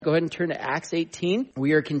Go ahead and turn to Acts 18.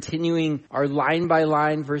 We are continuing our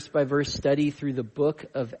line-by-line, verse-by-verse study through the book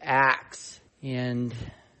of Acts. And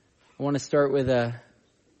I want to start with a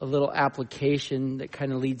little application that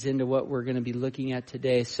kind of leads into what we're going to be looking at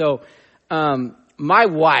today. So, my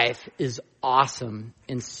wife is awesome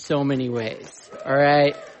in so many ways, all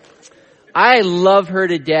right? I love her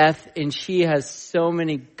to death, and she has so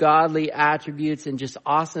many godly attributes and just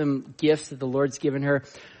awesome gifts that the Lord's given her.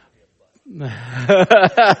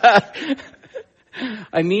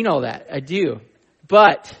 I mean all that. I do.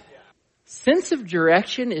 But sense of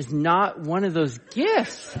direction is not one of those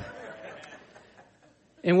gifts.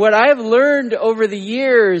 And what I've learned over the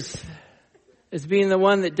years as being the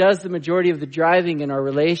one that does the majority of the driving in our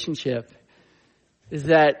relationship is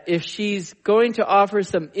that if she's going to offer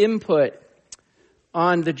some input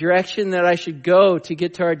on the direction that I should go to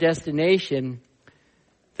get to our destination,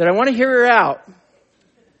 that I want to hear her out.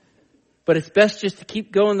 But it's best just to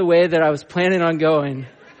keep going the way that I was planning on going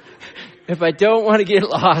if I don't want to get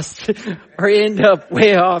lost or end up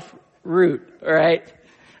way off route, all right?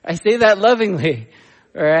 I say that lovingly,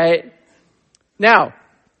 all right? Now,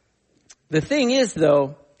 the thing is,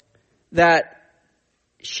 though, that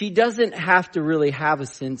she doesn't have to really have a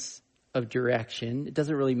sense of direction. It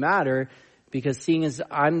doesn't really matter because seeing as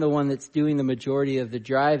I'm the one that's doing the majority of the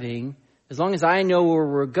driving, as long as I know where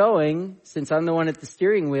we're going, since I'm the one at the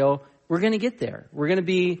steering wheel, we're going to get there. We're going to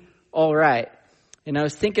be all right. And I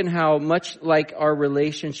was thinking how much like our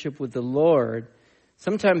relationship with the Lord,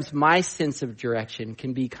 sometimes my sense of direction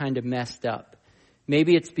can be kind of messed up.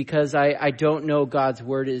 Maybe it's because I don't know God's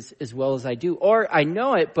word as well as I do. Or I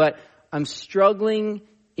know it, but I'm struggling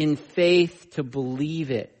in faith to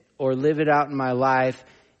believe it or live it out in my life.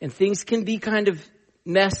 And things can be kind of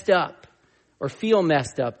messed up or feel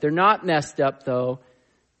messed up. They're not messed up, though,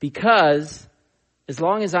 because as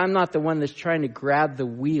long as I'm not the one that's trying to grab the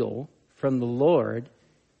wheel from the Lord,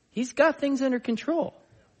 He's got things under control.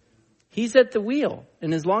 He's at the wheel.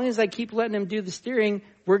 And as long as I keep letting Him do the steering,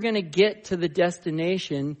 we're going to get to the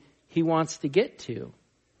destination He wants to get to.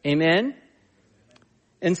 Amen?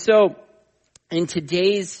 And so, in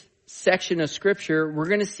today's section of Scripture, we're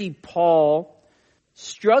going to see Paul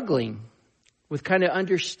struggling with kind of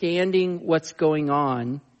understanding what's going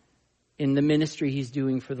on in the ministry he's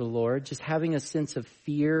doing for the Lord, just having a sense of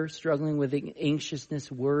fear, struggling with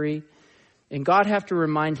anxiousness, worry. And God have to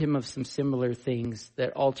remind him of some similar things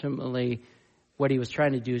that ultimately what he was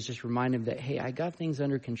trying to do is just remind him that, hey, I got things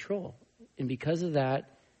under control. And because of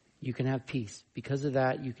that, you can have peace. Because of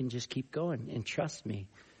that, you can just keep going and trust me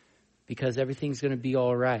because everything's going to be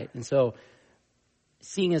all right. And so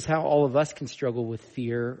seeing as how all of us can struggle with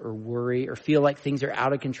fear or worry or feel like things are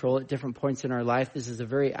out of control at different points in our life, this is a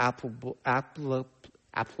very applicable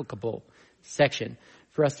section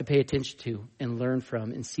for us to pay attention to and learn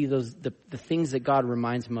from and see the things that God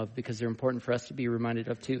reminds him of because they're important for us to be reminded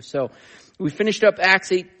of too. So we finished up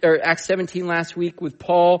Acts 17 last week with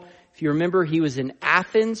Paul. If you remember, he was in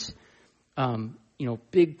Athens,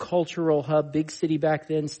 big cultural hub, big city back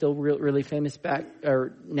then, still really famous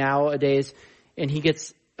nowadays. And he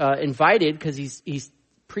gets invited because he's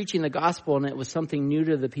preaching the gospel, and it was something new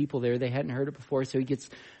to the people there. They hadn't heard it before. So he gets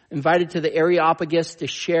invited to the Areopagus to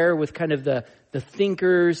share with kind of the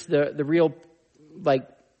thinkers, the real,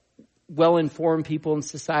 well-informed people in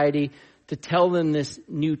society, to tell them this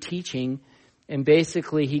new teaching. And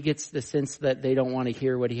basically, he gets the sense that they don't want to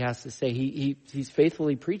hear what he has to say. He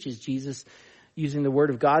faithfully preaches Jesus using the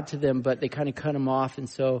word of God to them, but they kind of cut him off. And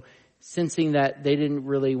so sensing that they didn't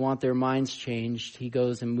really want their minds changed, he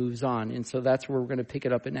goes and moves on. And so that's where we're going to pick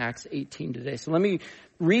it up in Acts 18 today. So let me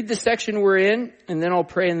read the section we're in, and then I'll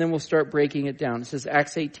pray, and then we'll start breaking it down. It says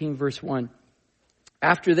Acts 18, verse 1.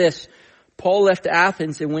 After this, Paul left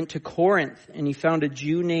Athens and went to Corinth, and he found a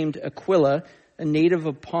Jew named Aquila, a native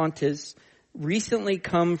of Pontus, recently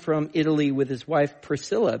come from Italy with his wife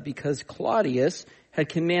Priscilla, because Claudius had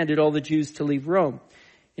commanded all the Jews to leave Rome.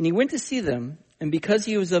 And he went to see them. And because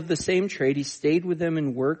he was of the same trade, he stayed with them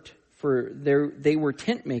and worked they were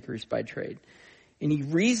tent makers by trade. And he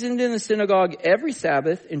reasoned in the synagogue every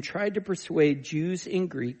Sabbath and tried to persuade Jews and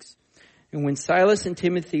Greeks. And when Silas and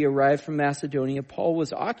Timothy arrived from Macedonia, Paul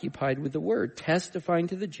was occupied with the word, testifying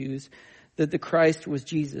to the Jews that the Christ was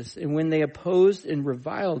Jesus. And when they opposed and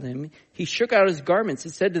reviled him, he shook out his garments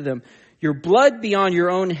and said to them, "Your blood be on your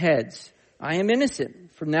own heads. I am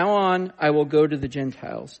innocent. From now on, I will go to the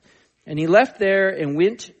Gentiles." And he left there and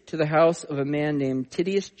went to the house of a man named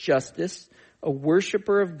Titius Justus, a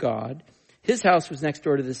worshiper of God. His house was next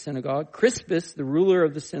door to the synagogue. Crispus, the ruler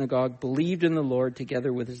of the synagogue, believed in the Lord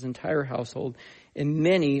together with his entire household. And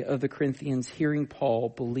many of the Corinthians, hearing Paul,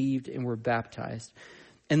 believed and were baptized.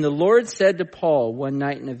 And the Lord said to Paul one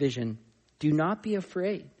night in a vision, do not be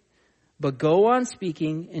afraid, but go on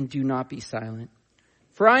speaking and do not be silent.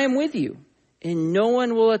 For I am with you, and no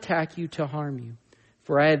one will attack you to harm you.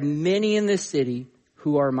 For I have many in this city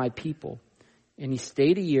who are my people. And he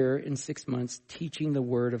stayed a year and 6 months teaching the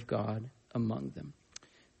word of God among them.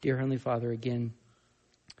 Dear Heavenly Father, again,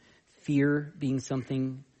 fear being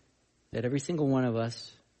something that every single one of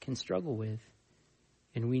us can struggle with.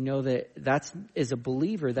 And we know that as a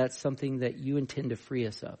believer, that's something that you intend to free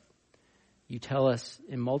us of. You tell us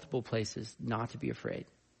in multiple places not to be afraid,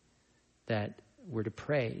 that we're to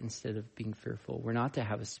pray instead of being fearful. We're not to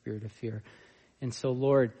have a spirit of fear. And so,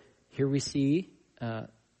 Lord, here we see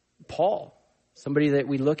Paul, somebody that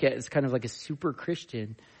we look at as kind of like a super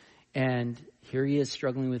Christian, and here he is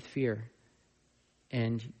struggling with fear.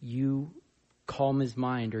 And you calm his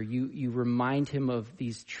mind, or you remind him of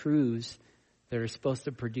these truths that are supposed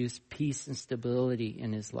to produce peace and stability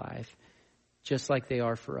in his life, just like they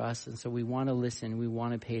are for us. And so we want to listen. We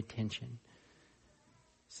want to pay attention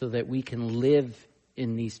so that we can live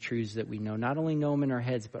in these truths that we know. Not only know them in our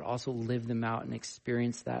heads, but also live them out and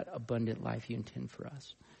experience that abundant life you intend for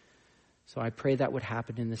us. So I pray that would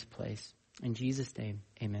happen in this place. In Jesus' name,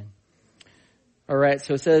 amen. All right,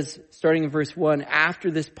 so it says, starting in verse 1,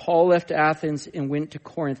 after this, Paul left Athens and went to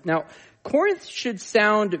Corinth. Now, Corinth should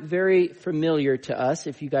sound very familiar to us,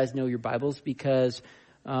 if you guys know your Bibles, because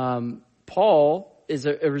Paul is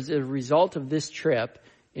a result of this trip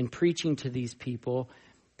in preaching to these people.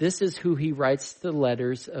 This is who he writes the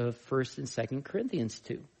letters of 1st and 2nd Corinthians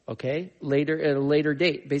to, okay? Later, at a later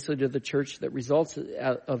date, basically to the church that results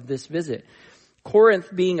of this visit.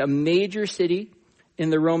 Corinth being a major city in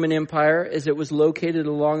the Roman Empire, as it was located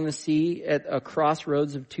along the sea at a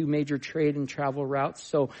crossroads of two major trade and travel routes.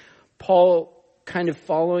 So Paul, kind of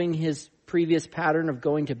following his previous pattern of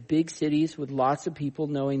going to big cities with lots of people,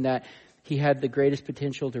 knowing that he had the greatest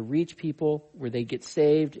potential to reach people where they get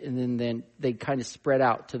saved, and then they kind of spread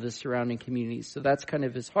out to the surrounding communities. So that's kind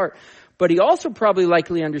of his heart. But he also probably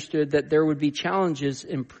likely understood that there would be challenges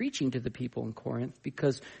in preaching to the people in Corinth,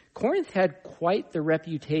 because Corinth had quite the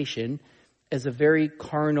reputation as a very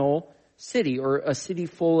carnal city, or a city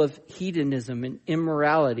full of hedonism and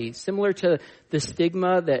immorality. Similar to the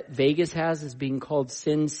stigma that Vegas has as being called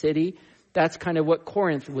Sin City. That's kind of what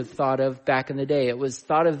Corinth was thought of back in the day. It was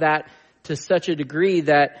thought of that to such a degree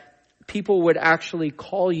that people would actually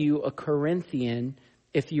call you a Corinthian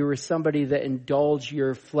if you were somebody that indulged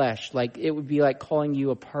your flesh. Like, it would be like calling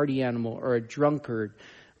you a party animal or a drunkard.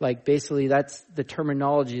 Like, basically that's the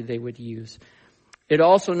terminology they would use. It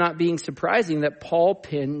also not being surprising that Paul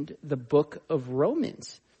penned the book of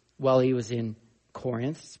Romans while he was in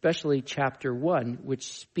Corinth, especially chapter 1,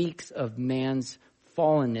 which speaks of man's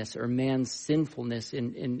fallenness or man's sinfulness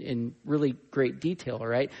in really great detail,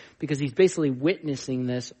 right? Because he's basically witnessing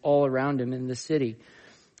this all around him in the city.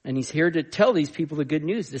 And he's here to tell these people the good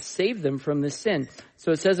news, to save them from this sin.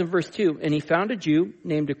 So it says in verse 2, and he found a Jew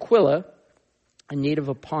named Aquila, a native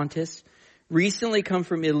of Pontus, recently come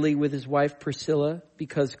from Italy with his wife Priscilla,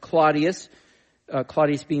 because Claudius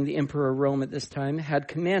being the emperor of Rome at this time, had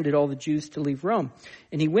commanded all the Jews to leave Rome.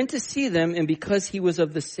 And he went to see them, and because he was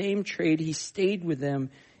of the same trade, he stayed with them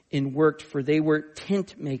and worked, for they were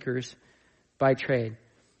tent makers by trade.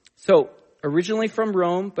 So, originally from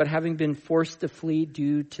Rome, but having been forced to flee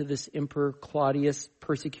due to this Emperor Claudius'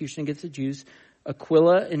 persecution against the Jews,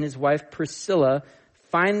 Aquila and his wife Priscilla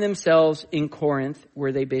find themselves in Corinth,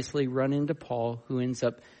 where they basically run into Paul, who ends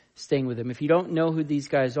up staying with them. If you don't know who these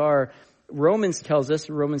guys are, Romans tells us,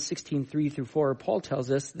 Romans 16:3-4, Paul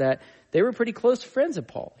tells us that they were pretty close friends of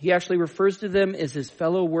Paul. He actually refers to them as his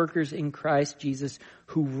fellow workers in Christ Jesus,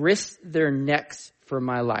 who risked their necks for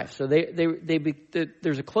my life. So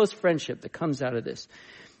there's a close friendship that comes out of this.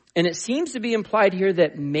 And it seems to be implied here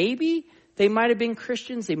that maybe they might have been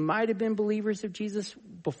Christians. They might have been believers of Jesus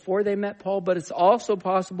before they met Paul. But it's also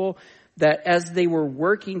possible that as they were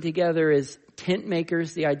working together as tent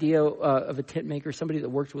makers, the idea of a tent maker, somebody that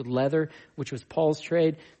worked with leather, which was Paul's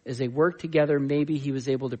trade, as they worked together, maybe he was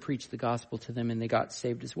able to preach the gospel to them and they got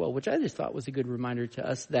saved as well, which I just thought was a good reminder to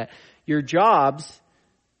us that your jobs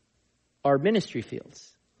are ministry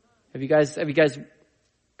fields. Have you guys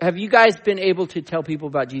been able to tell people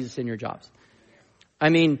about Jesus in your jobs? I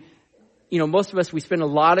mean, most of us, we spend a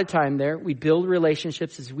lot of time there. We build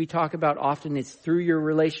relationships. As we talk about often, it's through your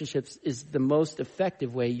relationships is the most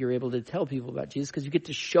effective way you're able to tell people about Jesus, because you get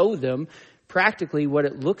to show them practically what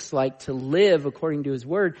it looks like to live according to his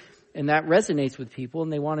word. And that resonates with people,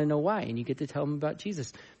 and they want to know why. And you get to tell them about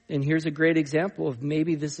Jesus. And here's a great example of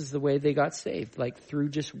maybe this is the way they got saved, like through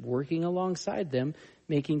just working alongside them,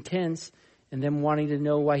 making tents, and them wanting to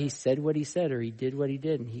know why he said what he said or he did what he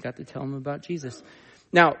did, and he got to tell them about Jesus.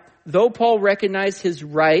 Now, though Paul recognized his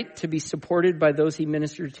right to be supported by those he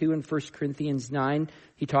ministered to in 1 Corinthians 9,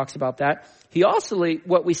 he talks about that. He also,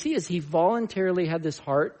 what we see is he voluntarily had this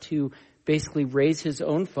heart to basically raise his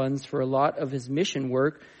own funds for a lot of his mission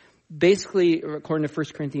work, basically, according to 1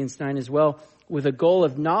 Corinthians 9 as well, with a goal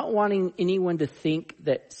of not wanting anyone to think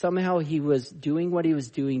that somehow he was doing what he was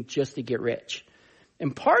doing just to get rich.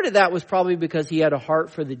 And part of that was probably because he had a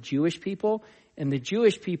heart for the Jewish people, and the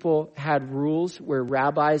Jewish people had rules where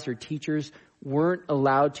rabbis or teachers weren't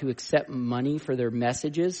allowed to accept money for their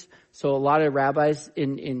messages. So a lot of rabbis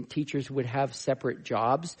and teachers would have separate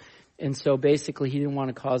jobs. And so basically he didn't want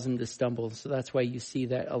to cause them to stumble. So that's why you see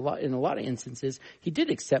that in a lot of instances, he did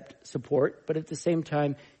accept support, but at the same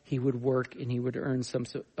time, he would work and he would earn some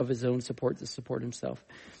of his own support to support himself.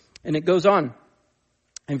 And it goes on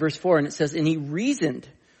in verse 4, and it says, and he reasoned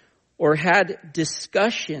or had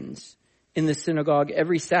discussions in the synagogue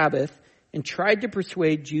every Sabbath and tried to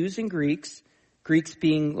persuade Jews and Greeks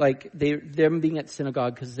being like them being at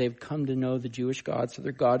synagogue because they've come to know the Jewish God, so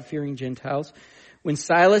they're God-fearing Gentiles. When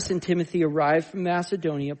Silas and Timothy arrived from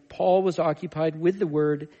Macedonia, Paul was occupied with the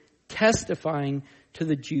word, testifying to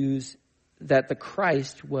the Jews that the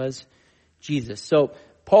Christ was Jesus. So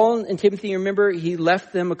Paul and Timothy, remember, he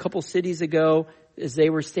left them a couple cities ago as they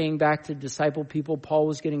were staying back to disciple people. Paul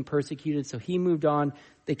was getting persecuted, so he moved on.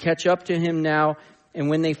 They catch up to him now, and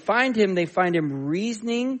when they find him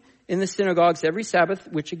reasoning in the synagogues every Sabbath,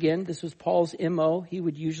 which again, this was Paul's MO. He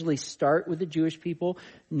would usually start with the Jewish people.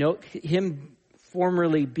 Note him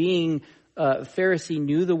formerly being a Pharisee,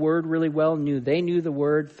 knew the word really well, knew they knew the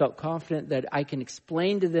word, felt confident that I can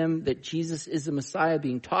explain to them that Jesus is the Messiah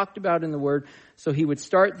being talked about in the word. So he would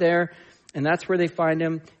start there, and that's where they find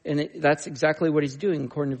him. And that's exactly what he's doing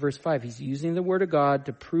according to verse 5. He's using the word of God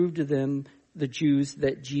to prove to them, the Jews,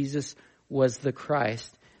 that Jesus was the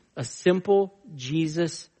Christ. A simple,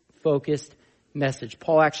 Jesus-focused message.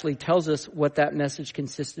 Paul actually tells us what that message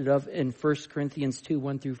consisted of in 1 Corinthians 2,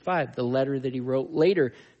 1 through 5, the letter that he wrote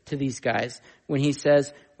later to these guys, when he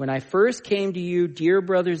says, when I first came to you, dear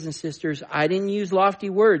brothers and sisters, I didn't use lofty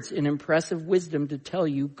words and impressive wisdom to tell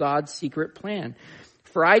you God's secret plan.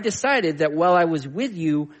 For I decided that while I was with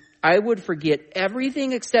you, I would forget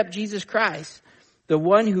everything except Jesus Christ, the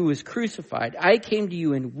one who was crucified. I came to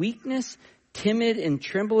you in weakness, timid and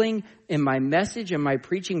trembling, and my message and my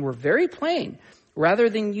preaching were very plain. Rather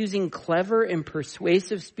than using clever and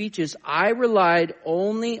persuasive speeches, I relied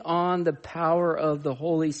only on the power of the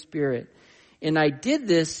Holy Spirit. And I did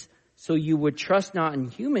this so you would trust not in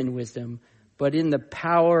human wisdom, but in the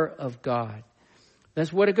power of God.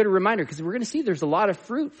 That's what a good reminder, because we're going to see there's a lot of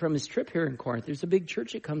fruit from his trip here in Corinth. There's a big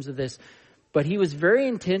church that comes of this. But he was very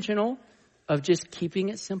intentional of just keeping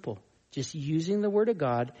it simple, just using the word of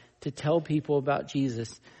God to tell people about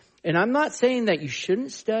Jesus. And I'm not saying that you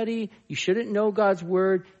shouldn't study, you shouldn't know God's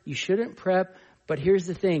word, you shouldn't prep. But here's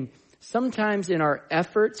the thing. Sometimes in our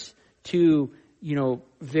efforts to,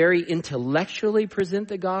 very intellectually present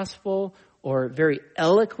the gospel or very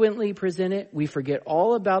eloquently present it, we forget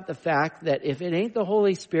all about the fact that if it ain't the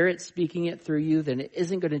Holy Spirit speaking it through you, then it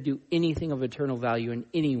isn't going to do anything of eternal value in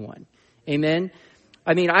anyone. Amen?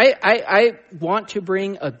 I mean, I want to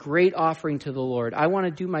bring a great offering to the Lord. I want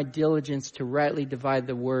to do my diligence to rightly divide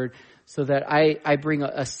the word so that I bring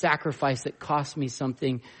a sacrifice that costs me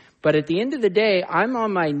something. But at the end of the day, I'm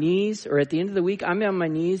on my knees, or at the end of the week, I'm on my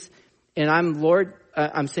knees, and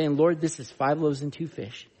I'm saying, Lord, this is 5 loaves and 2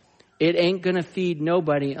 fish. It ain't going to feed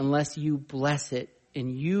nobody unless you bless it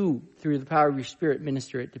and you, through the power of your Spirit,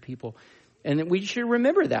 minister it to people. And we should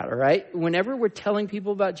remember that, all right? Whenever we're telling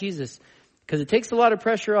people about Jesus, because it takes a lot of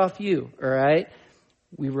pressure off you, all right?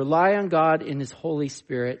 We rely on God in his Holy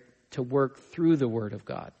Spirit to work through the word of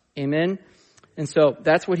God. Amen? And so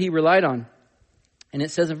that's what he relied on. And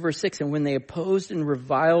it says in verse 6, and when they opposed and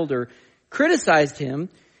reviled or criticized him,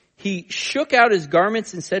 he shook out his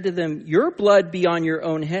garments and said to them, your blood be on your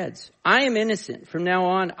own heads. I am innocent. From now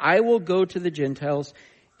on, I will go to the Gentiles.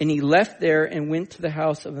 And he left there and went to the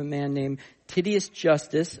house of a man named Titius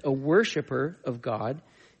Justus, a worshiper of God.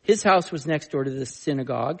 His house was next door to the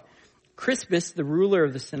synagogue. Crispus, the ruler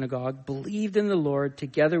of the synagogue, believed in the Lord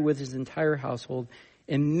together with his entire household.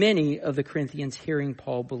 And many of the Corinthians, hearing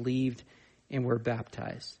Paul, believed and were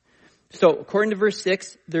baptized. So according to verse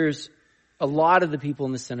 6, there's a lot of the people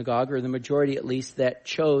in the synagogue, or the majority at least, that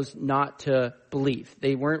chose not to believe.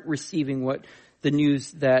 They weren't receiving the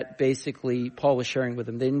news that basically Paul was sharing with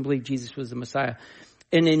them. They didn't believe Jesus was the Messiah.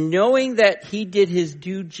 And in knowing that he did his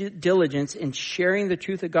due diligence in sharing the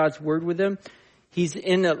truth of God's word with them, He's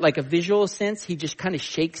in like a visual sense. He just kind of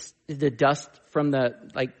shakes the dust from the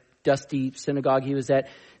like dusty synagogue he was at,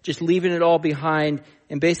 just leaving it all behind,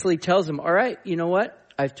 and basically tells them, all right, you know what?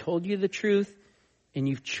 I've told you the truth and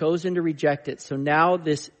you've chosen to reject it. So now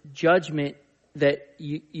this judgment that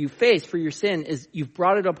you face for your sin is you've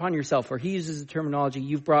brought it upon yourself, or he uses the terminology,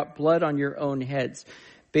 you've brought blood on your own heads.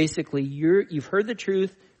 Basically, you've heard the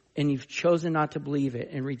truth and you've chosen not to believe it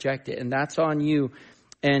and reject it. And that's on you.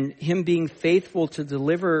 And him being faithful to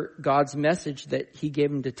deliver God's message that he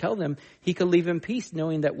gave him to tell them, he could leave in peace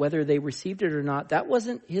knowing that whether they received it or not, that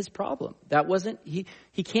wasn't his problem. That wasn't, he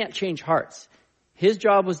can't change hearts. His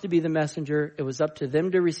job was to be the messenger. It was up to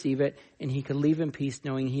them to receive it, and he could leave in peace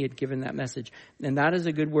knowing he had given that message. And that is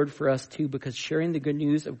a good word for us too, because sharing the good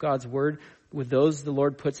news of God's word with those the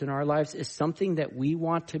Lord puts in our lives is something that we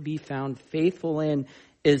want to be found faithful in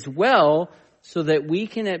as well, so that we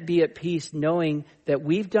can be at peace knowing that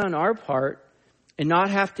we've done our part and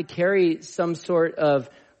not have to carry some sort of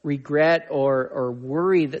regret or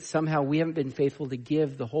worry that somehow we haven't been faithful to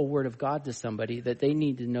give the whole word of God to somebody that they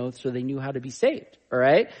need to know so they knew how to be saved. All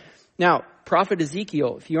right. Now, prophet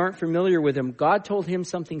Ezekiel, if you aren't familiar with him, God told him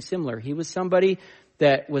something similar. He was somebody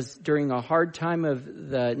that was during a hard time of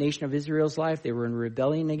the nation of Israel's life. They were in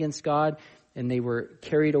rebellion against God and they were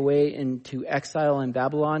carried away into exile in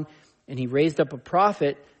Babylon. And he raised up a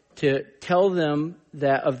prophet to tell them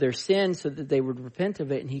that of their sin so that they would repent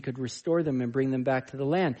of it and he could restore them and bring them back to the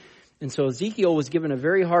land. And so Ezekiel was given a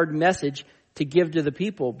very hard message to give to the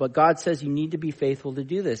people. But God says you need to be faithful to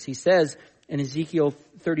do this. He says in Ezekiel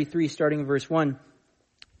 33, starting in verse 1,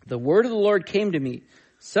 the word of the Lord came to me,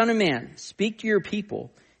 Son of man, speak to your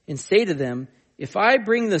people and say to them, if I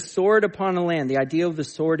bring the sword upon a land, the idea of the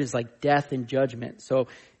sword is like death and judgment. So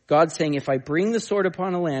God's saying, if I bring the sword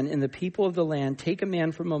upon a land and the people of the land take a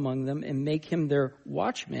man from among them and make him their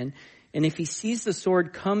watchman, and if he sees the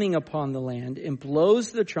sword coming upon the land and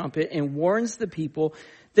blows the trumpet and warns the people,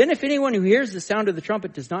 then if anyone who hears the sound of the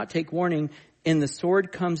trumpet does not take warning and the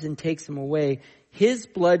sword comes and takes him away, his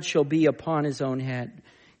blood shall be upon his own head.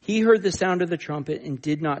 He heard the sound of the trumpet and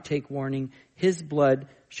did not take warning. His blood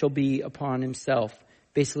shall be upon himself.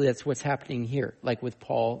 Basically, that's what's happening here, like with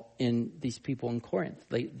Paul and these people in Corinth,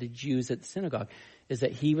 like the Jews at the synagogue, is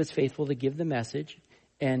that he was faithful to give the message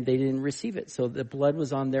and they didn't receive it. So the blood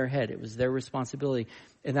was on their head. It was their responsibility.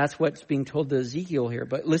 And that's what's being told to Ezekiel here.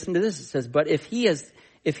 But listen to this. It says, but if he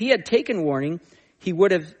had taken warning, he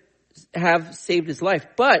would have saved his life.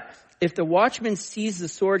 But if the watchman sees the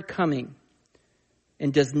sword coming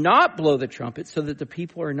and does not blow the trumpet so that the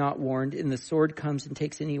people are not warned and the sword comes and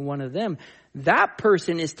takes any one of them, that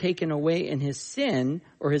person is taken away in his sin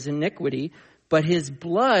or his iniquity, but his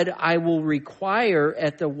blood I will require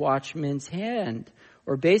at the watchman's hand.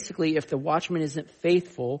 Or basically, if the watchman isn't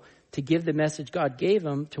faithful to give the message God gave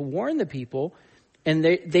him to warn the people, and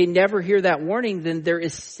they never hear that warning, then there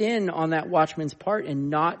is sin on that watchman's part in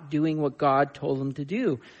not doing what God told him to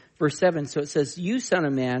do. Verse 7, so it says, you son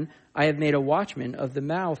of man, I have made a watchman of the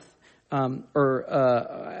mouth, I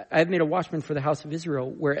have made a watchman for the house of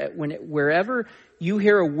Israel, wherever you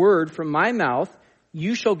hear a word from my mouth,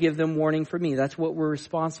 you shall give them warning for me. That's what we're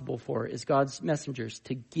responsible for, is God's messengers,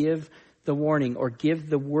 to give the warning or give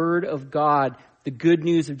the word of God, the good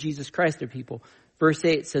news of Jesus Christ to people. Verse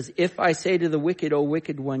 8 says, if I say to the wicked, O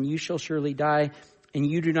wicked one, you shall surely die, and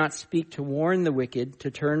you do not speak to warn the wicked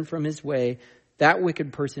to turn from his way, that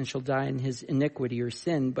wicked person shall die in his iniquity or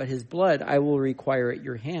sin, but his blood I will require at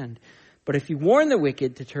your hand. But if you warn the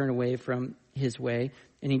wicked to turn away from his way,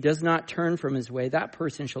 and he does not turn from his way, that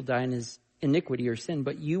person shall die in his iniquity or sin,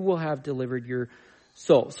 but you will have delivered your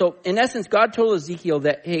soul. So in essence, God told Ezekiel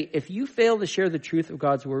that, hey, if you fail to share the truth of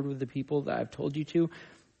God's word with the people that I've told you to,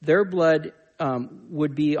 their blood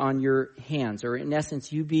would be on your hands. Or in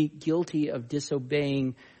essence, you'd be guilty of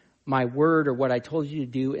disobeying my word or what I told you to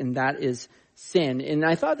do, and that is sin. And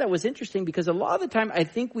I thought that was interesting because a lot of the time I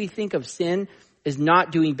think we think of sin as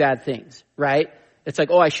not doing bad things, right? It's like,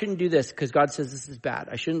 oh, I shouldn't do this because God says this is bad.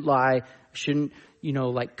 I shouldn't lie. I shouldn't,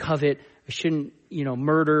 like covet. I shouldn't,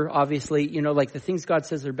 murder, obviously. Like the things God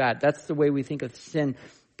says are bad. That's the way we think of sin.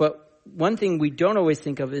 But one thing we don't always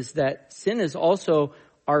think of is that sin is also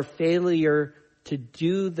our failure to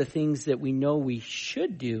do the things that we know we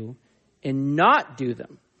should do and not do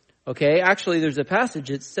them. Okay, actually there's a passage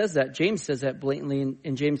that says that. James says that blatantly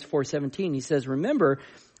in James 4:17. He says, remember,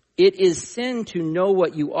 it is sin to know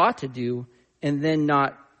what you ought to do and then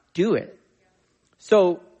not do it.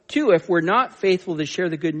 So, too, if we're not faithful to share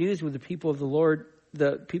the good news with the people of the Lord,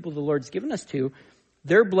 the people the Lord's given us to,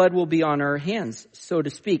 their blood will be on our hands, so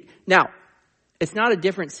to speak. Now, It's not a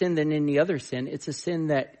different sin than any other sin. It's a sin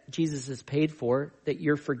that Jesus has paid for, that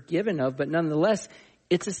you're forgiven of, but nonetheless,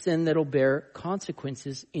 it's a sin that'll bear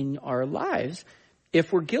consequences in our lives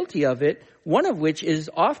if we're guilty of it. One of which is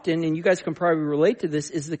often, and you guys can probably relate to this,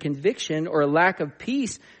 is the conviction or a lack of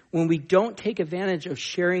peace when we don't take advantage of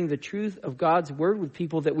sharing the truth of God's word with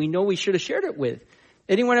people that we know we should have shared it with.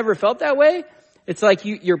 Anyone ever felt that way? It's like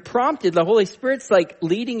you're prompted, the Holy Spirit's like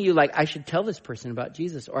leading you, like, I should tell this person about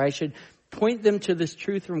Jesus, or I should point them to this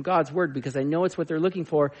truth from God's word because I know it's what they're looking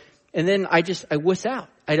for. And then I wuss out.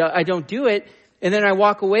 I don't do it. And then I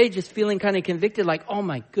walk away just feeling kind of convicted, like, oh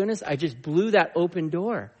my goodness, I just blew that open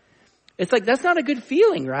door. It's like, that's not a good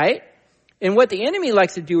feeling, right? And what the enemy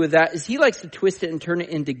likes to do with that is he likes to twist it and turn it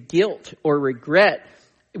into guilt or regret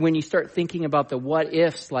when you start thinking about the what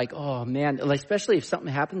ifs, like, oh man, like, especially if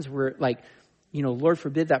something happens where, like, you know, Lord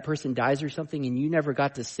forbid that person dies or something and you never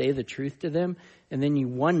got to say the truth to them. And then you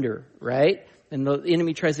wonder, right? And the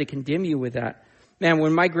enemy tries to condemn you with that. Man,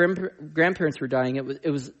 when my grandparents were dying, it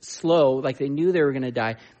was slow, like they knew they were going to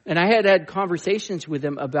die. And I had conversations with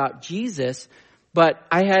them about Jesus, but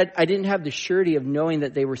I didn't have the surety of knowing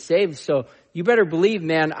that they were saved. So you better believe,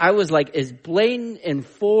 man, I was like as blatant and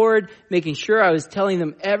forward, making sure I was telling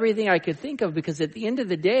them everything I could think of, because at the end of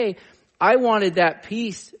the day, I wanted that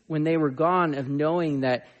peace when they were gone of knowing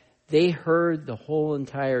that they heard the whole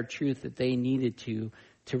entire truth that they needed to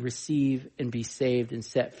receive and be saved and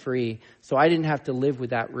set free. So I didn't have to live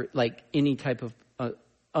with that, like any type of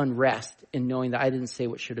unrest in knowing that I didn't say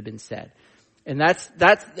what should have been said. And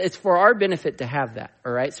it's for our benefit to have that.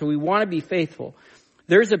 All right. So we want to be faithful.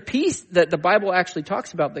 There's a peace that the Bible actually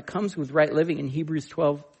talks about that comes with right living in Hebrews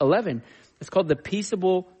 12:11. It's called the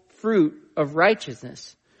peaceable fruit of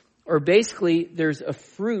righteousness. Or basically, there's a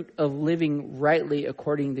fruit of living rightly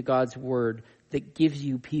according to God's word that gives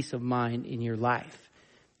you peace of mind in your life.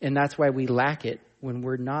 And that's why we lack it when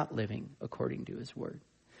we're not living according to his word.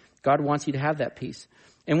 God wants you to have that peace.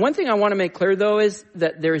 And one thing I want to make clear, though, is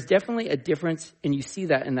that there is definitely a difference, and you see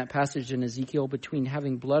that in that passage in Ezekiel, between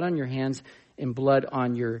having blood on your hands and blood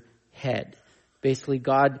on your head. Basically,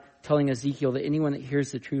 God telling Ezekiel that anyone that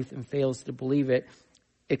hears the truth and fails to believe it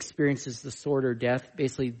experiences the sword or death.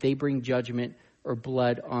 Basically, they bring judgment or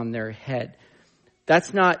blood on their head.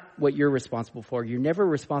 That's not what you're responsible for. You're never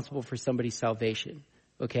responsible for somebody's salvation.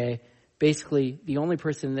 Okay? Basically, the only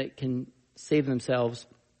person that can save themselves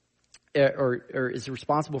or is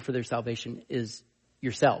responsible for their salvation is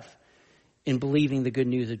yourself in believing the good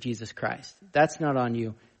news of Jesus Christ. That's not on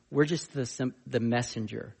you. We're just the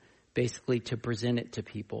messenger, basically, to present it to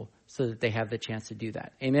people so that they have the chance to do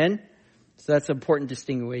that. Amen? So that's an important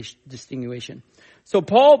distinguishing. So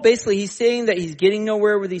Paul, basically, he's saying that he's getting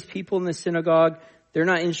nowhere with these people in the synagogue. They're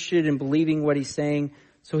not interested in believing what he's saying.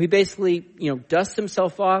 So he basically, dusts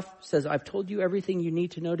himself off, says, I've told you everything you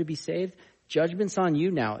need to know to be saved. Judgment's on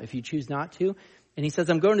you now if you choose not to. And he says,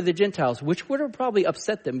 I'm going to the Gentiles, which would have probably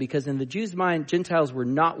upset them because in the Jews' mind, Gentiles were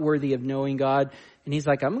not worthy of knowing God. And he's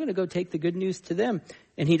like, I'm going to go take the good news to them.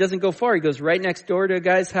 And he doesn't go far. He goes right next door to a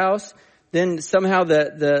guy's house. Then somehow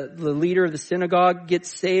the leader of the synagogue gets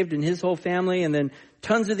saved and his whole family. And then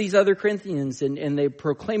tons of these other Corinthians and they're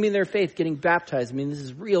proclaiming their faith, getting baptized. I mean, this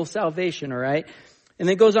is real salvation, all right? And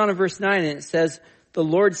then it goes on in verse 9 and it says, the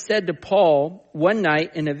Lord said to Paul one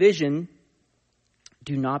night in a vision,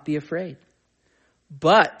 do not be afraid.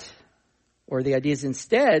 But, or the idea is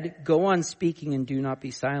instead, go on speaking and do not be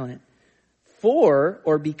silent. For,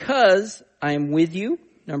 or because I am with you,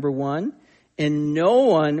 number one, and no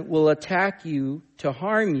one will attack you to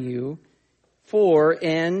harm you,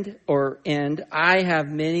 and I have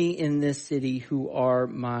many in this city who are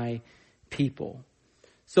my people.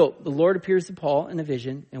 So the Lord appears to Paul in a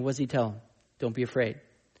vision, and what does he tell him? Don't be afraid.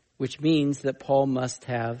 Which means that Paul must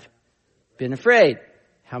have been afraid.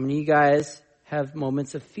 How many of you guys have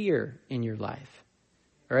moments of fear in your life?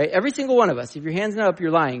 All right, every single one of us. If your hand's not up,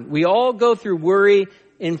 you're lying. We all go through worry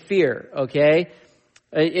and fear, okay?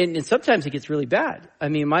 And sometimes it gets really bad. I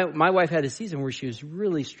mean, my wife had a season where she was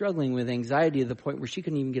really struggling with anxiety to the point where she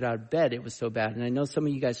couldn't even get out of bed. It was so bad. And I know some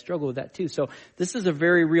of you guys struggle with that too. So this is a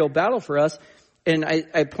very real battle for us. And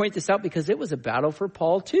I point this out because it was a battle for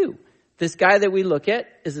Paul too. This guy that we look at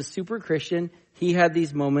is a super Christian. He had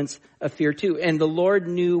these moments of fear too. And the Lord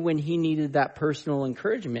knew when he needed that personal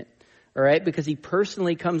encouragement. All right. Because he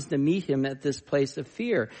personally comes to meet him at this place of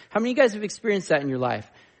fear. How many of you guys have experienced that in your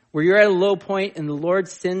life? Where you're at a low point and the Lord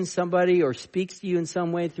sends somebody or speaks to you in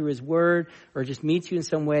some way through his word or just meets you in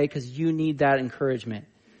some way because you need that encouragement.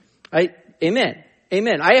 Amen.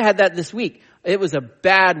 Amen. I had that this week. It was a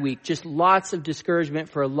bad week. Just lots of discouragement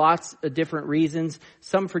for lots of different reasons.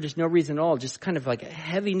 Some for just no reason at all. Just kind of like a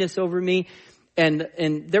heaviness over me.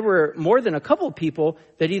 And there were more than a couple of people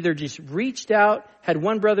that either just reached out, had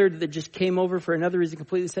one brother that just came over for another reason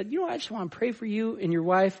completely, said, I just want to pray for you and your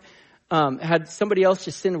wife. Had somebody else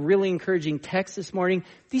just send a really encouraging text this morning.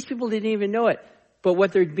 These people didn't even know it. But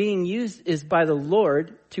what they're being used is by the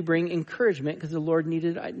Lord to bring encouragement, because the Lord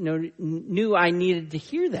knew I needed to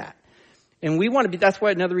hear that. And we want to be, that's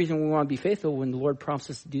why another reason we want to be faithful when the Lord prompts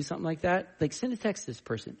us to do something like that. Like, send a text to this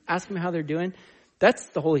person. Ask them how they're doing. That's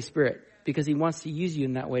the Holy Spirit, because he wants to use you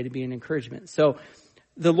in that way to be an encouragement. So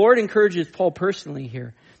the Lord encourages Paul personally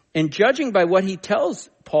here. And judging by what he tells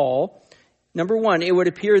Paul, number one, it would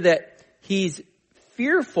appear that he's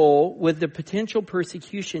fearful with the potential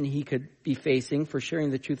persecution he could be facing for sharing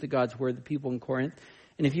the truth of God's word to the people in Corinth.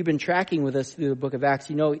 And if you've been tracking with us through the book of Acts,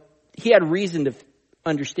 he had reason to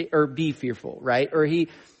understand or be fearful, right? Or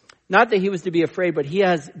not that he was to be afraid, but he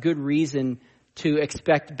has good reason to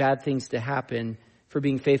expect bad things to happen for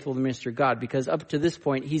being faithful to the ministry of God, because up to this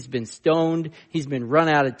point, he's been stoned, he's been run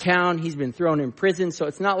out of town, he's been thrown in prison. So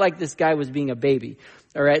it's not like this guy was being a baby.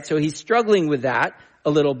 All right. So he's struggling with that a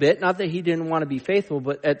little bit. Not that he didn't want to be faithful,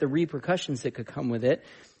 but at the repercussions that could come with it.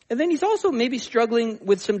 And then he's also maybe struggling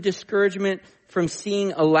with some discouragement from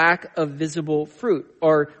seeing a lack of visible fruit,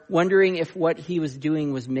 or wondering if what he was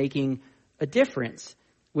doing was making a difference,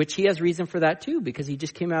 which he has reason for that too, because he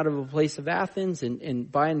just came out of a place of Athens,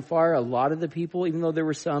 and by and far, a lot of the people, even though there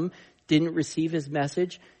were some, didn't receive his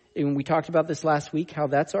message. And we talked about this last week, how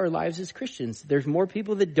that's our lives as Christians. There's more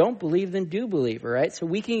people that don't believe than do believe, all right? So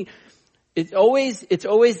it's always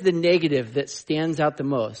the negative that stands out the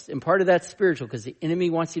most. And part of that's spiritual, because the enemy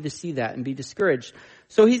wants you to see that and be discouraged.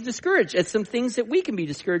 So he's discouraged at some things that we can be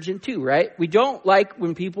discouraged in too, right? We don't like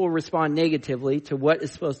when people respond negatively to what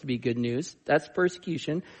is supposed to be good news. That's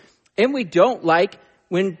persecution. And we don't like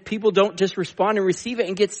when people don't just respond and receive it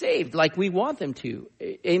and get saved like we want them to.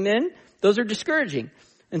 Amen? Those are discouraging.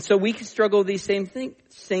 And so we can struggle with these same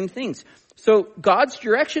things. So God's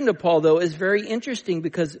direction to Paul, though, is very interesting,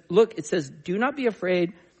 because, look, it says, do not be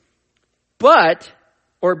afraid,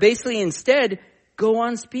 or basically instead, go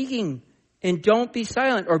on speaking and don't be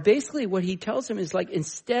silent. Or basically what he tells him is, like,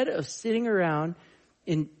 instead of sitting around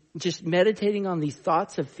and just meditating on these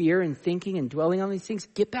thoughts of fear and thinking and dwelling on these things,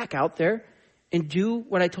 get back out there and do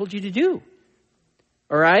what I told you to do.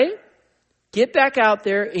 All right? Get back out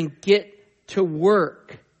there and get to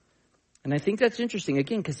work. And I think that's interesting,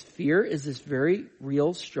 again, because fear is this very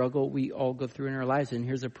real struggle we all go through in our lives. And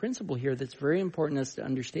here's a principle here that's very important to us to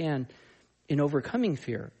understand in overcoming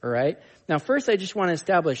fear, all right? Now, first, I just want to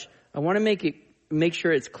establish, I want to make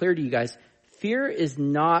sure it's clear to you guys, fear is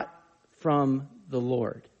not from the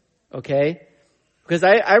Lord, okay? Because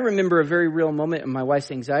I remember a very real moment in my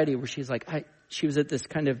wife's anxiety where she's like, she was at this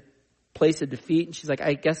kind of place of defeat, and she's like,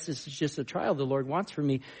 I guess this is just a trial the Lord wants from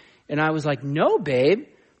me. And I was like, no, babe.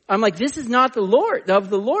 I'm like, this is not the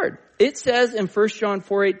Lord. It says in 1 John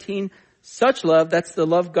 4:18, such love, that's the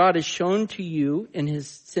love God has shown to you in his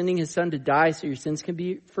sending his son to die so your sins can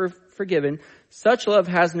be forgiven. Such love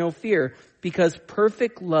has no fear, because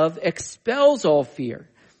perfect love expels all fear.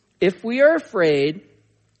 If we are afraid,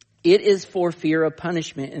 it is for fear of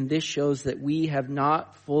punishment, and this shows that we have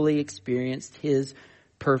not fully experienced his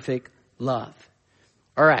perfect love.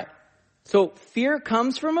 All right. So fear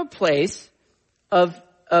comes from a place of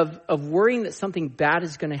worrying that something bad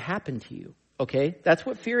is going to happen to you. Okay? That's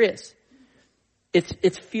what fear is.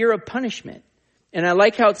 It's fear of punishment. And I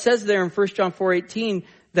like how it says there in 1 John 4:18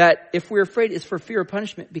 that if we're afraid, it's for fear of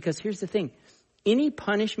punishment. Because here's the thing. Any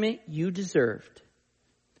punishment you deserved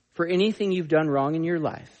for anything you've done wrong in your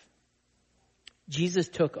life, Jesus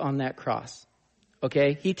took on that cross.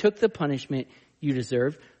 Okay? He took the punishment you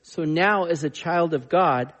deserved. So now, as a child of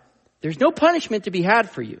God, there's no punishment to be had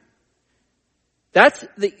for you.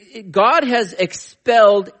 God has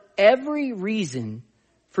expelled every reason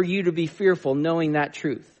for you to be fearful, knowing that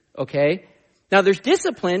truth. Okay? Now there's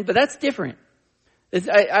discipline, but that's different.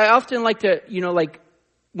 I often like to, like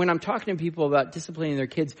when I'm talking to people about disciplining their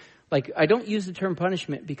kids, like I don't use the term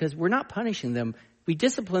punishment, because we're not punishing them. We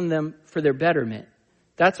discipline them for their betterment.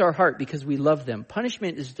 That's our heart, because we love them.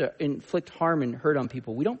 Punishment is to inflict harm and hurt on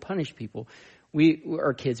people. We don't punish people.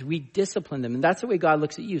 Our kids, we discipline them. And that's the way God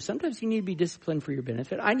looks at you. Sometimes you need to be disciplined for your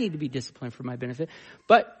benefit. I need to be disciplined for my benefit,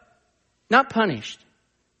 but not punished.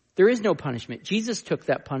 There is no punishment. Jesus took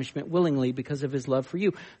that punishment willingly because of his love for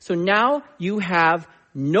you. So now you have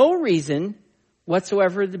no reason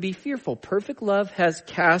whatsoever to be fearful. Perfect love has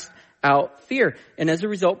cast out fear. And as a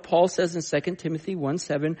result, Paul says in 2 Timothy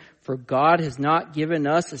 1:7, for God has not given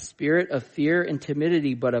us a spirit of fear and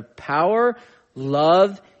timidity, but of power,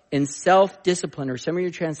 love, and self-discipline, or some of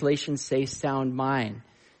your translations say sound mind.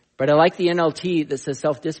 But I like the NLT that says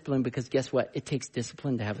self-discipline because guess what? It takes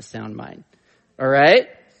discipline to have a sound mind. All right?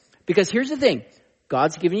 Because here's the thing.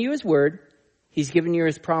 God's given you his word. He's given you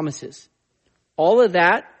his promises. All of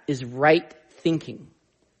that is right thinking.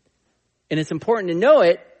 And it's important to know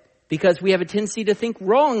it because we have a tendency to think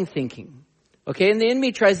wrong thinking. Okay? And the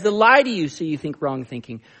enemy tries to lie to you so you think wrong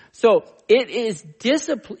thinking. So it is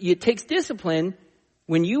discipline. It takes discipline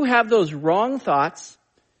when you have those wrong thoughts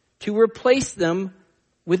to replace them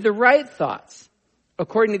with the right thoughts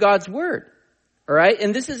according to God's word. All right?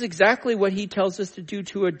 And this is exactly what he tells us to do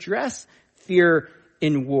to address fear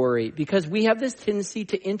and worry, because we have this tendency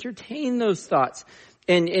to entertain those thoughts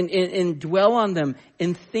and dwell on them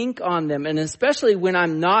and think on them. And especially when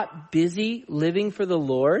I'm not busy living for the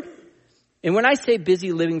Lord. And when I say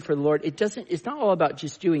busy living for the Lord, it's not all about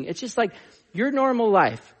just doing. It's just like your normal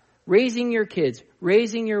life, raising your kids,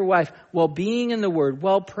 raising your wife, while being in the word,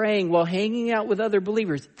 while praying, while hanging out with other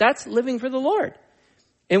believers. That's living for the Lord.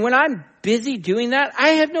 And when I'm busy doing that, I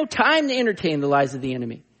have no time to entertain the lies of the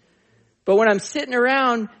enemy. But when I'm sitting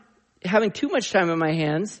around having too much time on my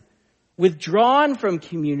hands, withdrawn from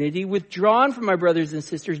community, withdrawn from my brothers and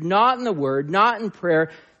sisters, not in the word, not in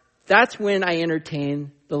prayer, that's when I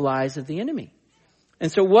entertain the lies of the enemy.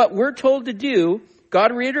 And so what we're told to do,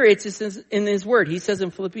 God reiterates this in his word. He says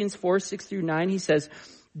in Philippians 4:6-9, he says,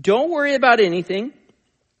 don't worry about anything.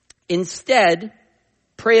 Instead,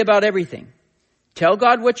 pray about everything. Tell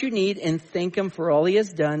God what you need and thank him for all he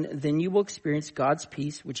has done. Then you will experience God's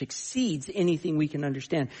peace, which exceeds anything we can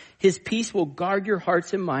understand. His peace will guard your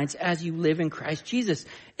hearts and minds as you live in Christ Jesus.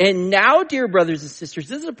 And now, dear brothers and sisters,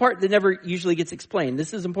 this is a part that never usually gets explained.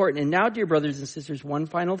 This is important. And now, dear brothers and sisters, one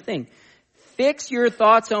final thing. Fix your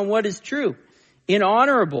thoughts on what is true, and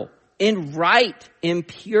honorable, and right, and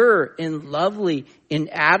pure, and lovely, and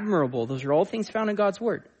admirable. Those are all things found in God's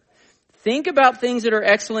word. Think about things that are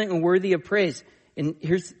excellent and worthy of praise. And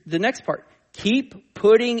here's the next part. Keep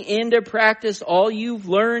putting into practice all you've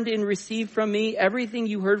learned and received from me, everything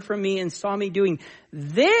you heard from me and saw me doing.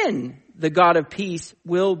 Then the God of peace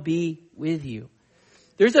will be with you.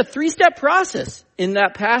 There's a 3-step process in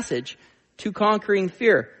that passage to conquering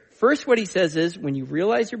fear. First, what he says is, when you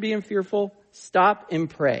realize you're being fearful, stop and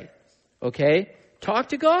pray. Okay? Talk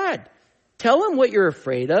to God. Tell him what you're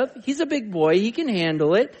afraid of. He's a big boy. He can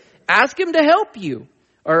handle it. Ask him to help you.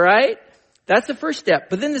 All right? That's the first step.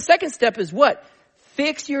 But then the second step is what?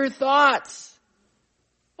 Fix your thoughts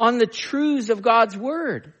on the truths of God's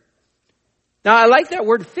word. Now, I like that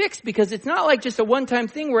word fix because it's not like just a one-time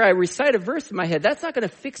thing where I recite a verse in my head. That's not going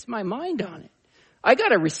to fix my mind on it. I got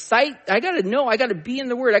to recite. I got to know. I got to be in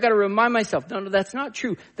the word. I got to remind myself, no, that's not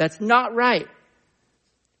true. That's not right.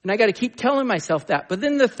 And I got to keep telling myself that. But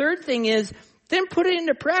then the third thing is, then put it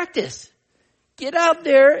into practice. Get out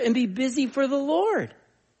there and be busy for the Lord.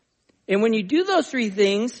 And when you do those 3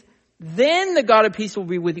 things, then the God of peace will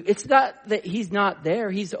be with you. It's not that he's not there.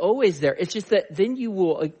 He's always there. It's just that then you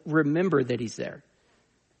will remember that he's there.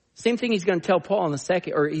 Same thing he's going to tell Paul in the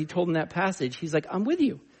second, or he told in that passage. He's like, I'm with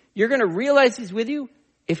you. You're going to realize he's with you.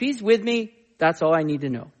 If he's with me, that's all I need to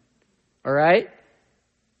know. All right?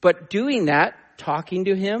 But doing that, talking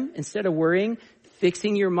to him instead of worrying,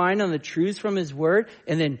 fixing your mind on the truths from his word,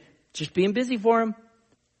 and then just being busy for him,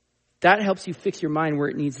 that helps you fix your mind where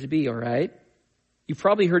it needs to be, all right? You've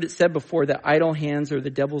probably heard it said before that idle hands are the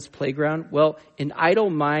devil's playground. Well, an idle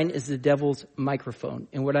mind is the devil's microphone.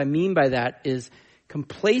 And what I mean by that is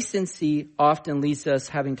complacency often leads to us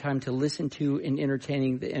having time to listen to and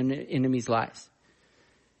entertaining the enemy's lies.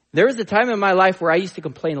 There was a time in my life where I used to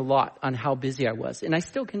complain a lot on how busy I was. And I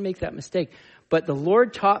still can make that mistake. But the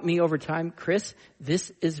Lord taught me over time, Chris,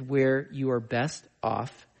 this is where you are best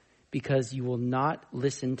off, because you will not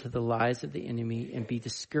listen to the lies of the enemy and be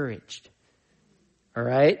discouraged. All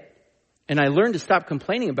right? And I learned to stop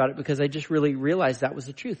complaining about it because I just really realized that was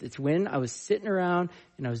the truth. It's when I was sitting around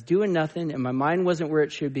and I was doing nothing and my mind wasn't where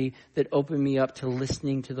it should be that opened me up to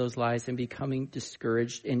listening to those lies and becoming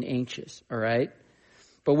discouraged and anxious. All right?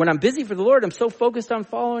 But when I'm busy for the Lord, I'm so focused on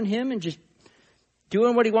following him and just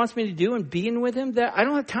doing what he wants me to do and being with him that I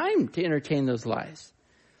don't have time to entertain those lies.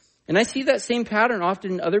 And I see that same pattern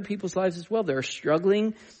often in other people's lives as well. They're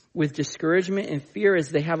struggling with discouragement and fear as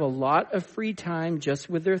they have a lot of free time just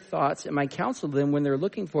with their thoughts. And my counsel to them when they're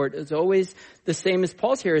looking for it is always the same as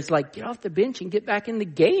Paul's here. It's like, get off the bench and get back in the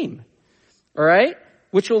game. All right?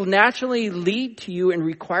 Which will naturally lead to you and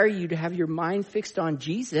require you to have your mind fixed on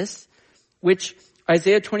Jesus, which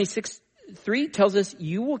Isaiah 26:3 tells us,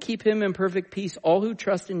 you will keep him in perfect peace, all who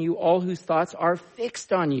trust in you, all whose thoughts are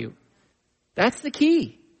fixed on you. That's the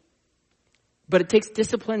key. But it takes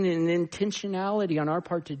discipline and intentionality on our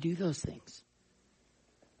part to do those things.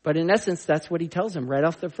 But in essence, that's what he tells him right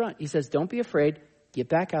off the front. He says, don't be afraid. Get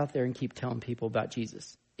back out there and keep telling people about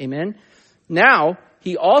Jesus. Amen. Now,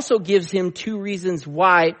 he also gives him 2 reasons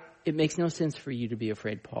why it makes no sense for you to be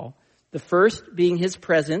afraid, Paul. The first being his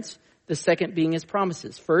presence. The second being his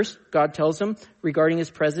promises. First, God tells him regarding his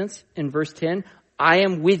presence in verse 10, I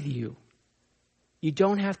am with you. You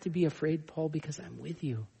don't have to be afraid, Paul, because I'm with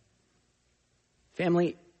you.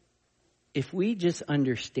 Family, if we just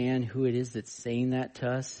understand who it is that's saying that to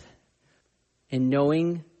us, and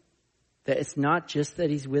knowing that it's not just that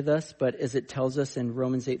he's with us, but as it tells us in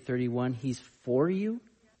Romans 8:31, he's for you,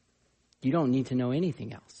 you don't need to know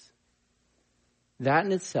anything else. That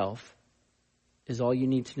in itself is all you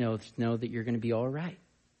need to know that you're going to be all right.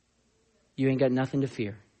 You ain't got nothing to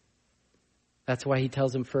fear. That's why he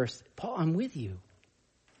tells him first, Paul, I'm with you.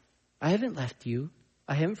 I haven't left you.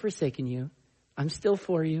 I haven't forsaken you. I'm still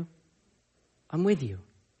for you. I'm with you.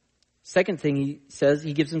 Second thing he says,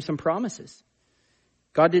 he gives him some promises.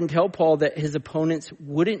 God didn't tell Paul that his opponents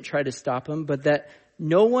wouldn't try to stop him, but that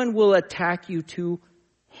no one will attack you to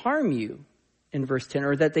harm you in verse 10,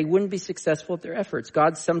 or that they wouldn't be successful at their efforts.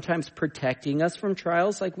 God's sometimes protecting us from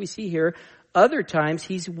trials like we see here. Other times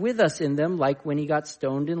he's with us in them, like when he got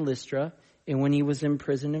stoned in Lystra and when he was in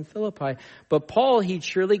prison in Philippi. But Paul, he'd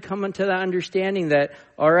surely come into that understanding that,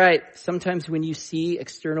 all right, sometimes when you see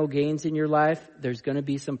external gains in your life, there's going to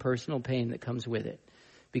be some personal pain that comes with it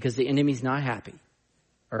because the enemy's not happy.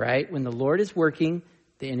 All right? When the Lord is working,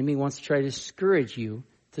 the enemy wants to try to discourage you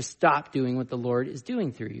to stop doing what the Lord is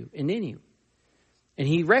doing through you and in you. And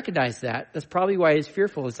he recognized that. That's probably why he's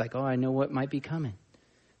fearful. It's like, oh, I know what might be coming.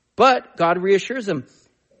 But God reassures him,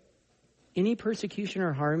 any persecution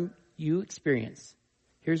or harm you experience,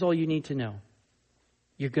 here's all you need to know.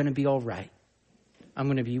 You're going to be all right. I'm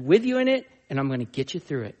going to be with you in it, and I'm going to get you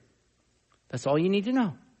through it. That's all you need to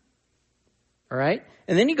know. All right?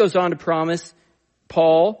 And then he goes on to promise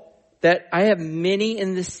Paul that I have many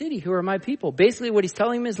in this city who are my people. Basically what he's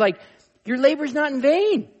telling him is like, your labor's not in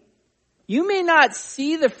vain. You may not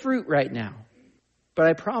see the fruit right now, but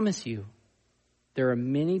I promise you, there are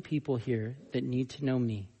many people here that need to know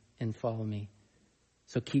me and follow me.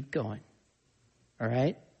 So keep going. All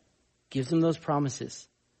right? Gives them those promises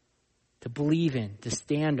to believe in, to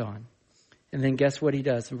stand on. And then guess what he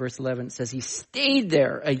does? In verse 11, it says he stayed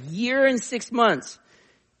there 1 year and 6 months,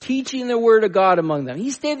 teaching the word of God among them.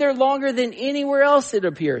 He stayed there longer than anywhere else, it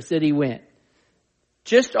appears, that he went.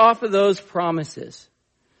 Just off of those promises.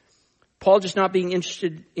 Paul just not being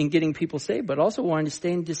interested in getting people saved, but also wanting to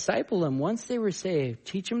stay and disciple them once they were saved.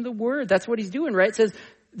 Teach them the word. That's what he's doing, right? It says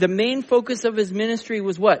the main focus of his ministry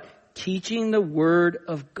was what? Teaching the word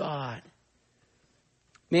of God.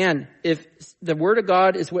 Man, if the word of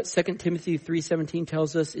God is what 2 Timothy 3:17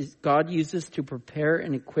 tells us is God uses to prepare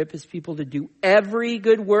and equip his people to do every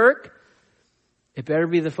good work, it better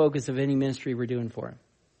be the focus of any ministry we're doing for him.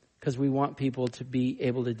 Because we want people to be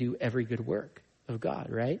able to do every good work of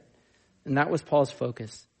God, right? And that was Paul's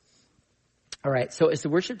focus. All right, so as the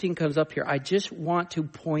worship team comes up here, I just want to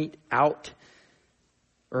point out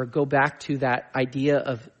or go back to that idea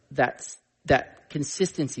of that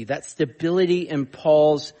consistency, that stability in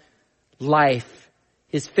Paul's life,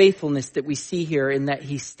 his faithfulness that we see here in that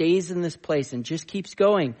he stays in this place and just keeps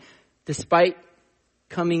going despite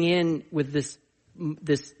coming in with this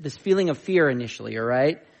feeling of fear initially, all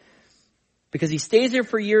right? Because he stays there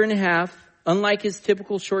for 1.5 years, unlike his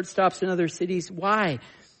typical short stops in other cities. Why?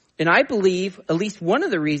 And I believe at least one of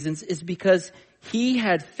the reasons is because he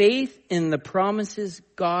had faith in the promises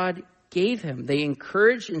God gave him. They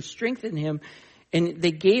encouraged and strengthened him, and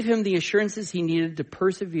they gave him the assurances he needed to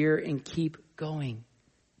persevere and keep going.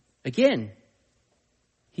 Again,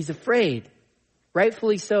 he's afraid.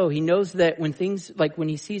 Rightfully so. He knows that when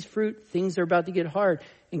he sees fruit, things are about to get hard.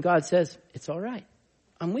 And God says, it's all right.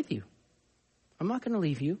 I'm with you. I'm not going to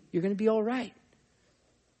leave you. You're going to be all right.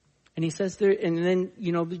 And he says there, and then,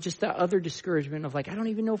 just that other discouragement of like, I don't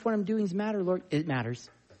even know if what I'm doing matters, Lord. It matters.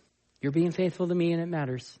 You're being faithful to me and it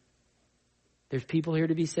matters. There's people here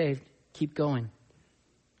to be saved. Keep going.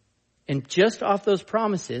 And just off those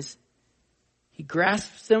promises, he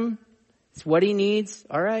grasps them. It's what he needs.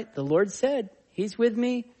 All right. The Lord said, he's with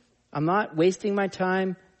me. I'm not wasting my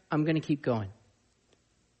time. I'm going to keep going.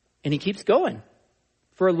 And he keeps going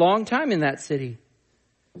for a long time in that city.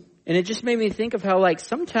 And it just made me think of how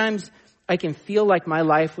sometimes I can feel like my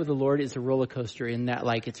life with the Lord is a roller coaster in that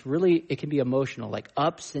it can be emotional, like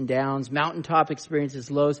ups and downs, mountaintop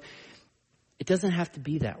experiences, lows. It doesn't have to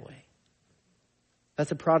be that way.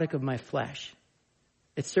 That's a product of my flesh.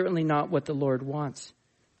 It's certainly not what the Lord wants.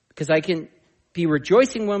 Because I can be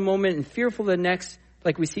rejoicing one moment and fearful the next,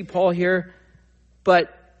 like we see Paul here. But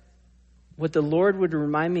what the Lord would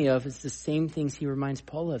remind me of is the same things he reminds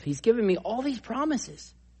Paul of. He's given me all these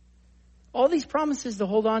promises. All these promises to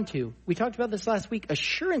hold on to. We talked about this last week.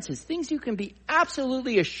 Assurances. Things you can be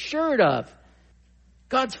absolutely assured of.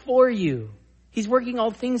 God's for you. He's working all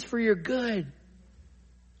things for your good.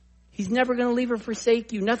 He's never going to leave or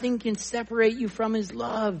forsake you. Nothing can separate you from his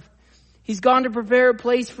love. He's gone to prepare a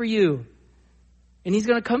place for you. And he's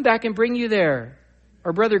going to come back and bring you there.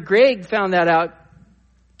 Our brother Greg found that out.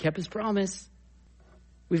 Kept his promise.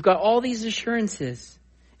 We've got all these assurances.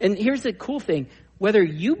 And here's the cool thing. Whether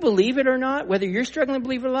you believe it or not, whether you're struggling to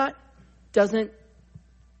believe it or not, doesn't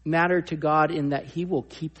matter to God in that he will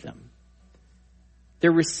keep them.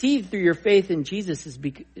 They're received through your faith in Jesus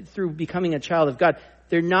through becoming a child of God.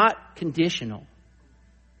 They're not conditional.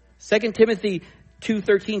 2 Timothy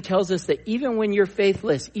 2:13 tells us that even when you're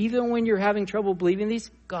faithless, even when you're having trouble believing these,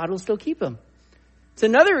 God will still keep them. It's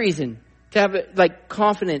another reason to have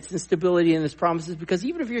confidence and stability in his promises, because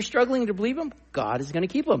even if you're struggling to believe them, God is going to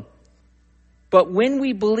keep them. But when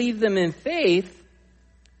we believe them in faith,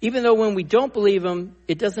 even though when we don't believe them,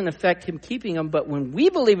 it doesn't affect him keeping them. But when we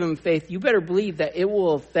believe them in faith, you better believe that it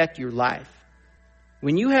will affect your life.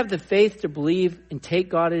 When you have the faith to believe and take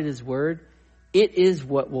God at his word, it is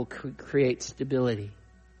what will create stability.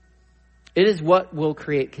 It is what will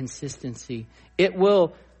create consistency. It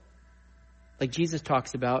will, like Jesus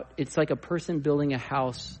talks about, it's like a person building a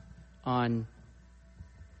house on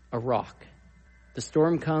a rock. The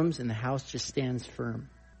storm comes and the house just stands firm.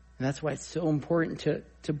 And that's why it's so important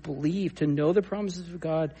to believe, to know the promises of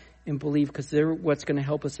God and believe, because they're what's going to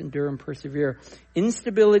help us endure and persevere.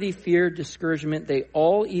 Instability, fear, discouragement, they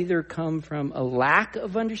all either come from a lack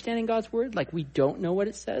of understanding God's word, like we don't know what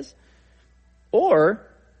it says, or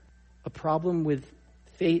a problem with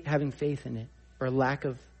faith, having faith in it, or a lack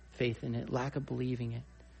of faith in it, lack of believing it.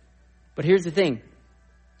 But here's the thing,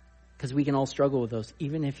 because we can all struggle with those,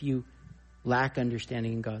 even if you lack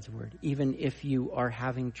understanding in God's word, even if you are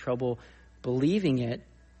having trouble believing it.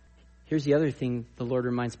 Here's the other thing the Lord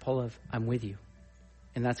reminds Paul of: I'm with you.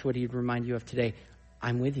 And that's what he'd remind you of today.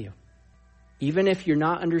 I'm with you. Even if you're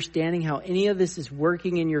not understanding how any of this is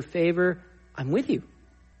working in your favor, I'm with you.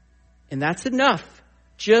 And that's enough.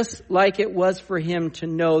 Just like it was for him to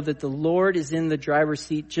know that the Lord is in the driver's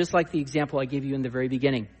seat, just like the example I gave you in the very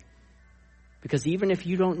beginning. Because even if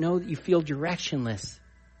you don't know that you feel directionless,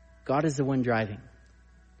 God is the one driving.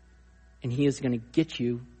 And he is going to get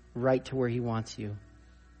you right to where he wants you.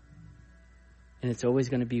 And it's always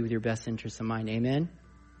going to be with your best interests in mind. Amen?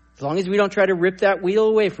 As long as we don't try to rip that wheel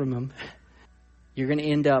away from him, you're going to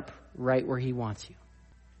end up right where he wants you.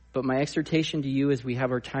 But my exhortation to you as we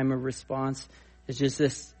have our time of response is just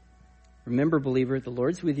this. Remember, believer, the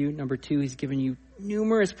Lord's with you. Number 2, he's given you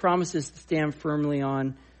numerous promises to stand firmly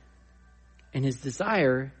on. And his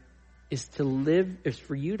desire is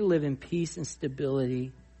for you to live in peace and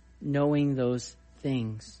stability, knowing those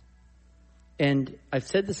things. And I've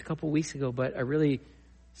said this a couple weeks ago, but I really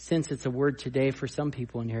sense it's a word today for some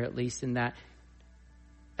people in here, at least, in that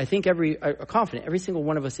I think every single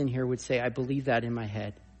one of us in here would say, I believe that in my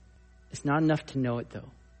head. It's not enough to know it,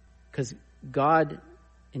 though, because God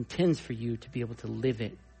intends for you to be able to live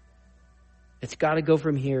it. It's got to go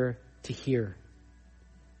from here to here.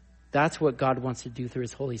 That's what God wants to do through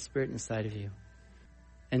his Holy Spirit inside of you.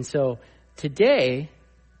 And so today,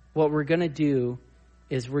 what we're going to do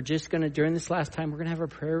is we're just going to, during this last time, we're going to have our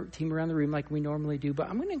prayer team around the room like we normally do. But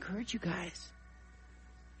I'm going to encourage you guys.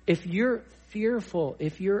 If you're fearful,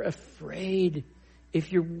 if you're afraid,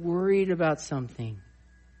 if you're worried about something,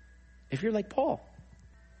 if you're like Paul,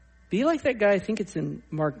 be like that guy. I think it's in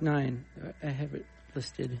Mark 9. I have it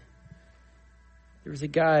listed. There was a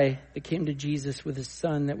guy that came to Jesus with his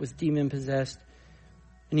son that was demon-possessed,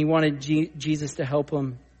 and he wanted Jesus to help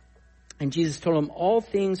him. And Jesus told him, all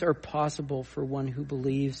things are possible for one who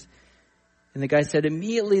believes. And the guy said,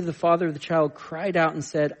 immediately the father of the child cried out and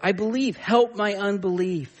said, I believe, help my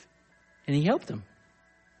unbelief. And he helped him.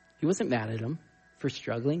 He wasn't mad at him for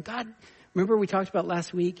struggling. God, remember we talked about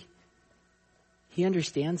last week? He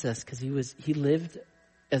understands us because he lived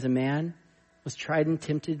as a man, was tried and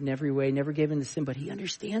tempted in every way, never gave in to sin, but he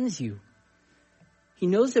understands you. He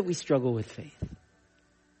knows that we struggle with faith.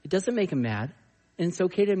 It doesn't make him mad, and it's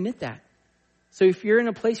okay to admit that. So if you're in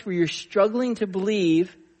a place where you're struggling to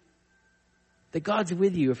believe that God's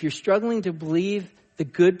with you, if you're struggling to believe the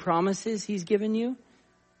good promises he's given you,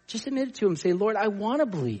 just admit it to him. Say, Lord, I want to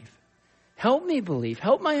believe. Help me believe.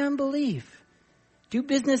 Help my unbelief. Do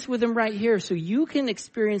business with him right here so you can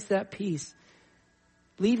experience that peace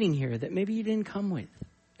leaving here that maybe you didn't come with.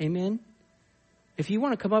 Amen? If you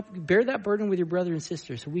want to come up, bear that burden with your brother and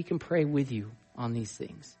sister so we can pray with you on these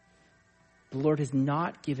things. The Lord has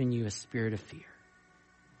not given you a spirit of fear,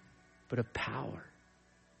 but of power,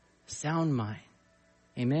 sound mind.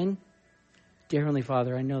 Amen? Dear Heavenly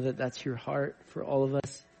Father, I know that that's your heart for all of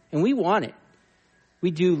us. And we want it.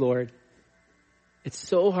 We do, Lord. It's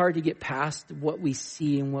so hard to get past what we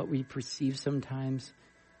see and what we perceive sometimes.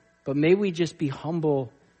 But may we just be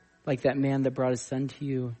humble like that man that brought his son to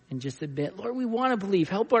you and just admit, Lord, we want to believe.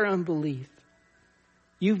 Help our unbelief.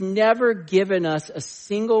 You've never given us a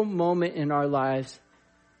single moment in our lives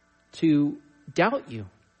to doubt you.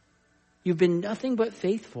 You've been nothing but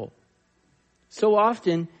faithful. So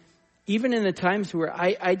often, even in the times where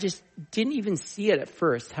I just didn't even see it at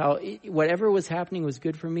first, how whatever was happening was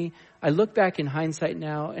good for me, I look back in hindsight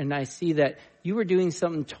now and I see that you were doing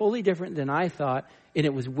something totally different than I thought, and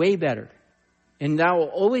it was way better. And that will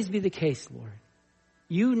always be the case, Lord.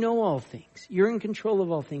 You know all things. You're in control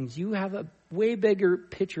of all things. You have a way bigger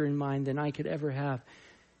picture in mind than I could ever have.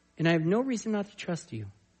 And I have no reason not to trust you.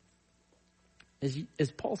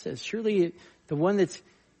 As Paul says, surely the one that's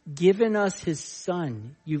given us his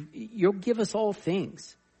son, you'll give us all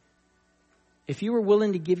things. If you were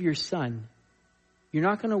willing to give your son, you're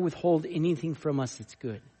not going to withhold anything from us that's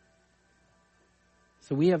good.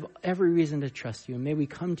 So we have every reason to trust you. And may we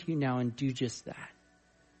come to you now and do just that.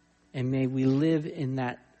 And may we live in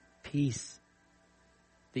that peace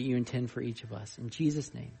that you intend for each of us. In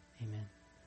Jesus' name, amen.